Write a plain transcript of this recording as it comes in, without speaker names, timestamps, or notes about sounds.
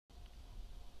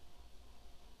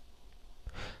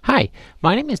Hi,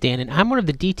 my name is Dan and I'm one of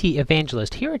the DT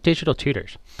evangelists here at Digital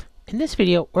Tutors. In this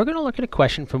video, we're going to look at a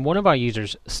question from one of our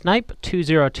users,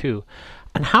 Snipe202,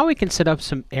 on how we can set up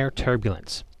some air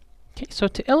turbulence. Okay, so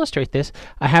to illustrate this,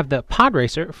 I have the pod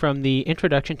racer from the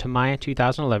Introduction to Maya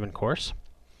 2011 course.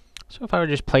 So if I were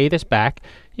to just play this back,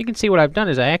 you can see what I've done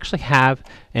is I actually have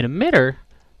an emitter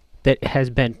that has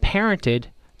been parented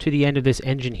to the end of this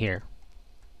engine here.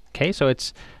 Okay, so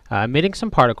it's emitting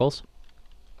some particles.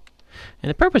 And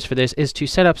the purpose for this is to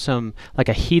set up some, like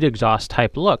a heat exhaust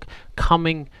type look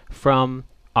coming from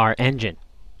our engine.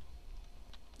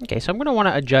 Okay, so I'm going to want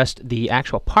to adjust the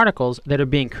actual particles that are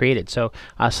being created. So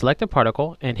I'll select a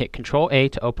particle and hit Control A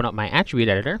to open up my attribute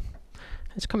editor.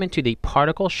 Let's come into the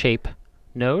particle shape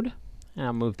node. And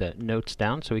I'll move the notes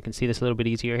down so we can see this a little bit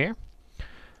easier here.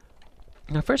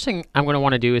 Now, first thing I'm going to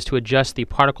want to do is to adjust the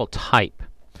particle type.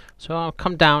 So I'll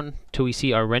come down till we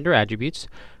see our render attributes.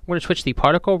 I'm going to switch the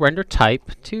particle render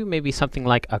type to maybe something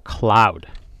like a cloud.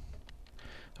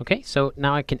 Okay, so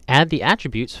now I can add the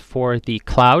attributes for the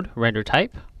cloud render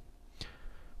type.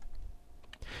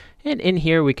 And in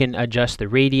here we can adjust the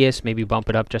radius, maybe bump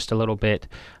it up just a little bit,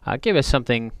 give us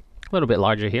something a little bit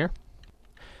larger here.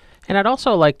 And I'd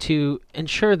also like to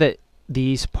ensure that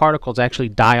these particles actually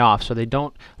die off so they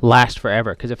don't last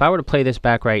forever, because if I were to play this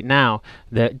back right now,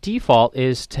 the default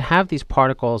is to have these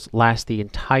particles last the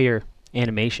entire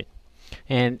animation.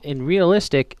 And in real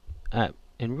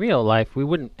life, we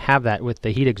wouldn't have that with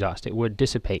the heat exhaust. It would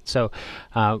dissipate. So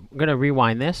I'm going to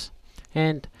rewind this,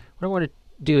 and what I want to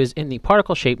do is in the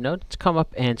particle shape node, let's come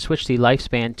up and switch the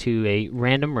lifespan to a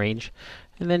random range,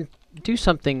 and then do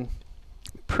something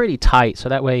pretty tight, so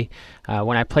that way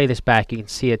when I play this back, you can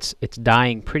see it's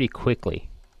dying pretty quickly.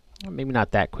 Maybe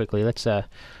not that quickly. Let's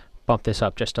bump this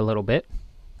up just a little bit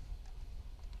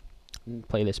and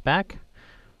play this back.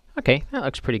 Okay, that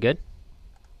looks pretty good.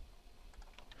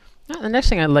 Now, the next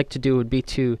thing I'd like to do would be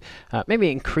to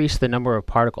maybe increase the number of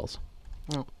particles.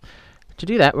 Well, to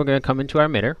do that, we're going to come into our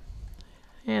emitter,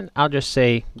 and I'll just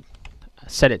say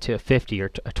set it to 50 or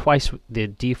twice the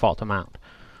default amount.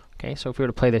 Okay, so if we were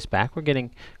to play this back, we're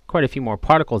getting quite a few more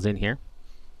particles in here.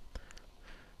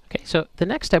 Okay, so the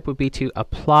next step would be to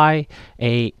apply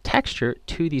a texture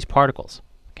to these particles.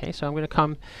 Okay, so I'm going to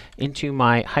come into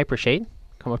my hypershade,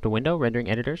 come up to Window, Rendering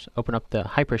Editors, open up the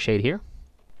hypershade here.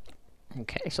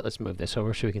 Okay, so let's move this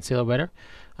over so we can see a little better.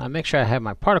 Make sure I have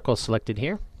my particles selected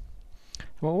here.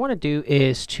 And what we want to do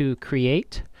is to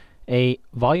create a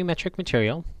volumetric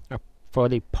material for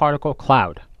the particle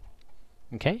cloud.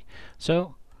 Okay,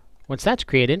 so once that's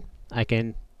created, I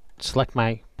can select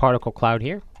my particle cloud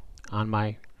here on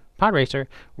my pod racer,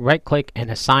 right click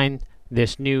and assign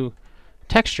this new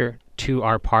texture to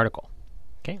our particle.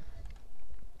 Okay.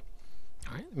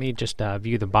 All right, let me just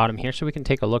view the bottom here so we can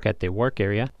take a look at the work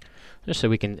area, just so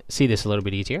we can see this a little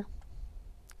bit easier.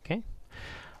 Okay.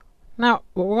 Now,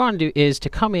 what we're going to do is to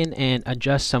come in and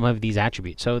adjust some of these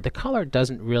attributes. So the color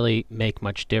doesn't really make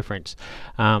much difference,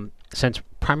 since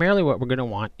primarily what we're going to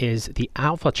want is the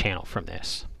alpha channel from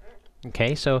this.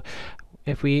 Okay, so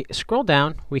if we scroll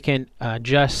down, we can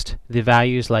adjust the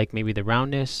values like maybe the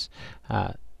roundness,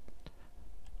 as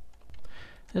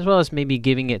well as maybe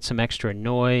giving it some extra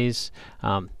noise,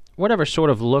 whatever sort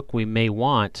of look we may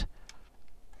want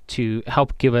to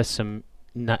help give us a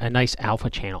nice alpha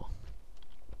channel.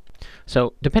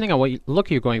 So depending on what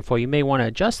look you're going for, you may want to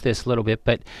adjust this a little bit,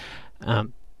 but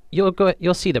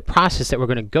you'll see the process that we're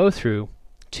going to go through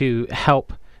to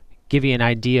help give you an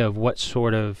idea of what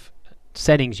sort of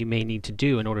settings you may need to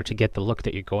do in order to get the look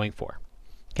that you're going for.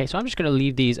 Okay, so I'm just going to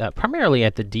leave these primarily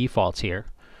at the defaults here.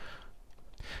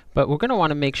 But we're going to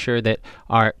want to make sure that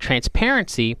our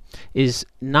transparency is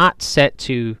not set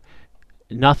to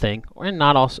nothing, or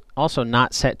not also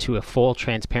not set to a full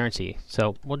transparency.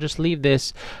 So we'll just leave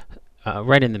this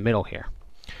right in the middle here.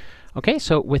 Okay,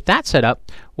 so with that set up,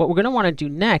 what we're going to want to do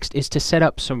next is to set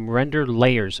up some render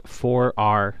layers for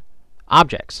our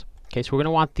objects. Okay, so we're going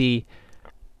to want the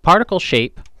particle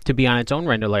shape to be on its own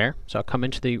render layer. So I'll come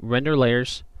into the render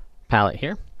layers palette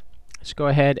here. Let's go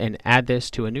ahead and add this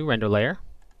to a new render layer.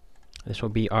 This will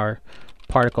be our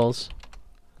particles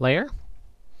layer.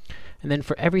 And then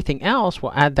for everything else,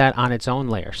 we'll add that on its own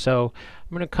layer. So I'm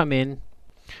going to come in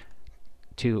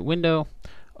to Window,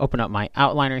 open up my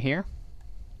outliner here.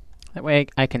 That way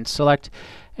I can select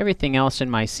everything else in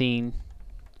my scene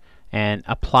and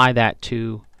apply that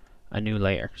to a new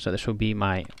layer. So this will be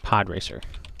my pod racer.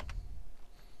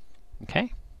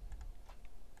 Okay.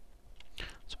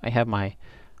 So I have my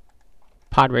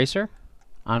pod racer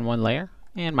on one layer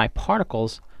and my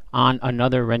particles on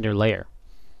another render layer.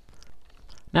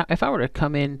 Now if I were to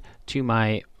come in to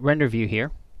my render view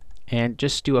here and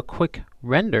just do a quick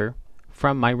render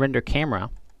from my render camera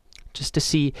just to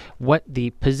see what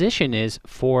the position is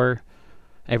for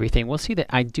everything. We'll see that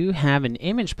I do have an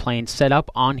image plane set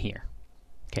up on here.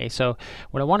 Okay, so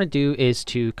what I want to do is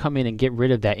to come in and get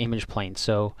rid of that image plane.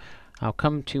 So I'll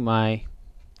come to my,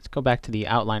 let's go back to the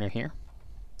outliner here,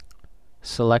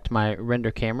 select my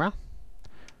render camera,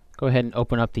 go ahead and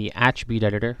open up the attribute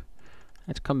editor.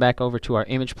 Let's come back over to our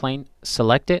image plane,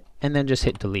 select it, and then just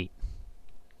hit delete.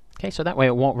 Okay, so that way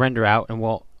it won't render out, and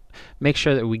we'll make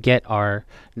sure that we get our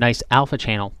nice alpha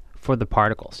channel for the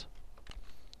particles.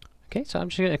 Okay, so I'm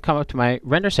just going to come up to my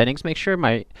render settings, make sure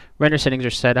my render settings are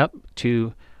set up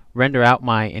to render out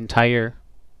my entire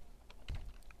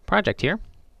project here.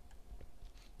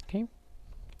 Okay,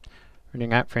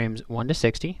 rendering out frames 1 to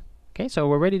 60. Okay, so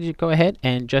we're ready to go ahead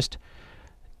and just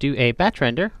do a batch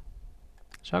render.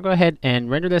 So I'll go ahead and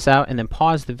render this out and then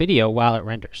pause the video while it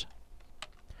renders.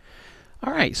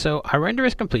 Alright, so our render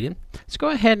is completed. Let's go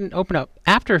ahead and open up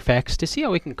After Effects to see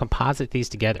how we can composite these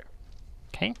together.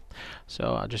 Okay,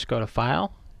 so I'll just go to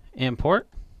File, Import,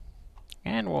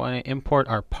 and we'll want to import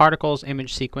our particles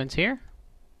image sequence here.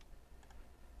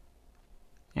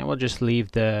 And we'll just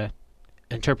leave the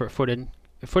interpret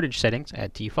footage settings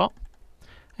at default.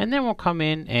 And then we'll come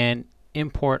in and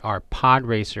import our pod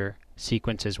racer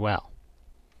sequence as well.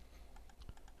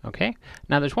 Okay,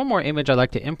 now there's one more image I'd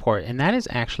like to import, and that is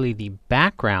actually the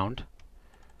background,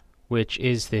 which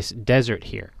is this desert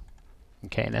here.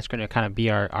 Okay, and that's going to kind of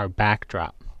be our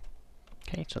backdrop.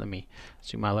 Okay, so let me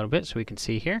zoom out a little bit so we can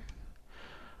see here.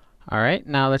 Alright,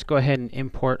 now let's go ahead and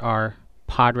import our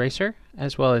pod racer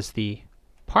as well as the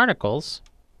particles.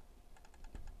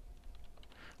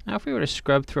 Now if we were to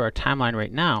scrub through our timeline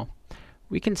right now,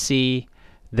 we can see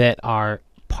that our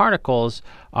particles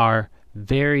are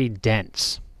very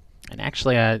dense. And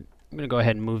actually I'm going to go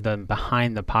ahead and move them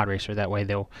behind the pod racer, that way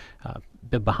they'll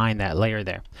be behind that layer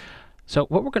there. So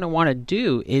what we're going to want to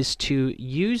do is to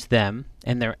use them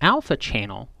and their alpha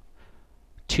channel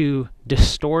to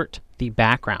distort the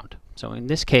background. So in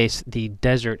this case, the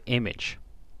desert image.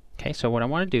 Okay, so what I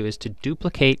want to do is to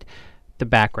duplicate the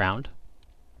background,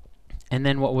 and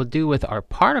then what we'll do with our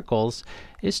particles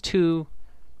is to,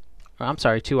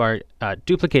 to our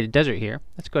duplicated desert here.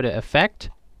 Let's go to Effect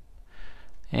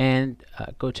and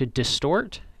go to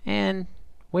Distort, and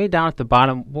way down at the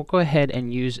bottom, we'll go ahead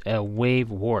and use a wave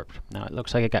warp. Now it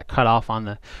looks like it got cut off on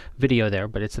the video there,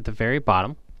 but it's at the very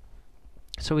bottom.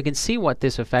 So we can see what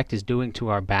this effect is doing to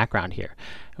our background here.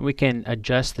 And we can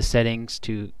adjust the settings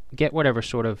to get whatever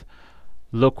sort of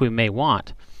look we may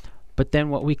want. But then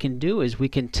what we can do is we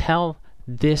can tell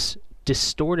this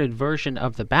distorted version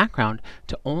of the background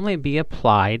to only be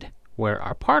applied where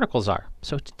our particles are.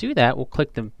 So to do that, we'll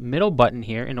click the middle button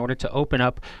here in order to open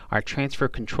up our Transfer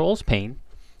Controls pane.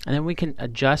 And then we can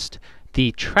adjust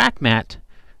the track matte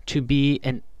to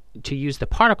use the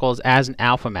particles as an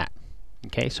alpha matte.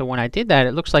 Okay, so when I did that,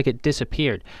 it looks like it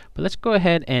disappeared. But let's go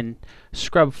ahead and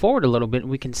scrub forward a little bit,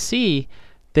 and we can see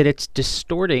that it's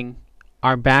distorting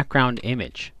our background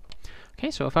image. Okay,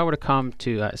 so if I were to come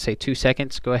to say 2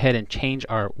 seconds, go ahead and change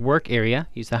our work area,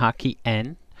 use the hotkey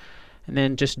N, and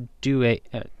then just do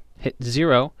hit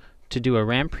 0 to do a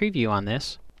RAM preview on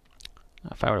this.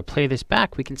 If I were to play this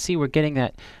back, we can see we're getting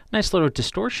that nice little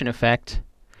distortion effect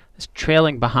that's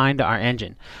trailing behind our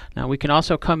engine. Now we can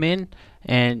also come in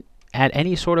and add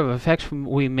any sort of effects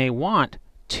we may want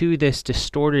to this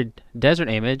distorted desert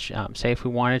image. Say if we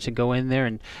wanted to go in there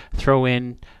and throw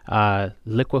in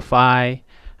liquefy,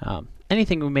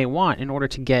 anything we may want in order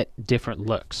to get different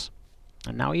looks.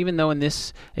 And now even though in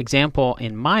this example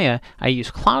in Maya I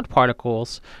use cloud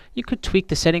particles, you could tweak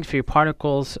the settings for your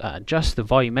particles, adjust the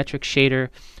volumetric shader,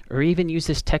 or even use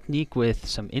this technique with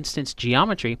some instance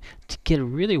geometry to get a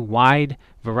really wide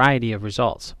variety of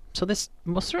results. So this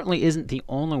most certainly isn't the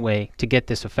only way to get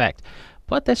this effect,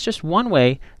 but that's just one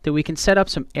way that we can set up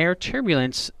some air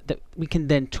turbulence that we can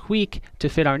then tweak to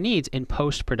fit our needs in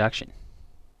post-production.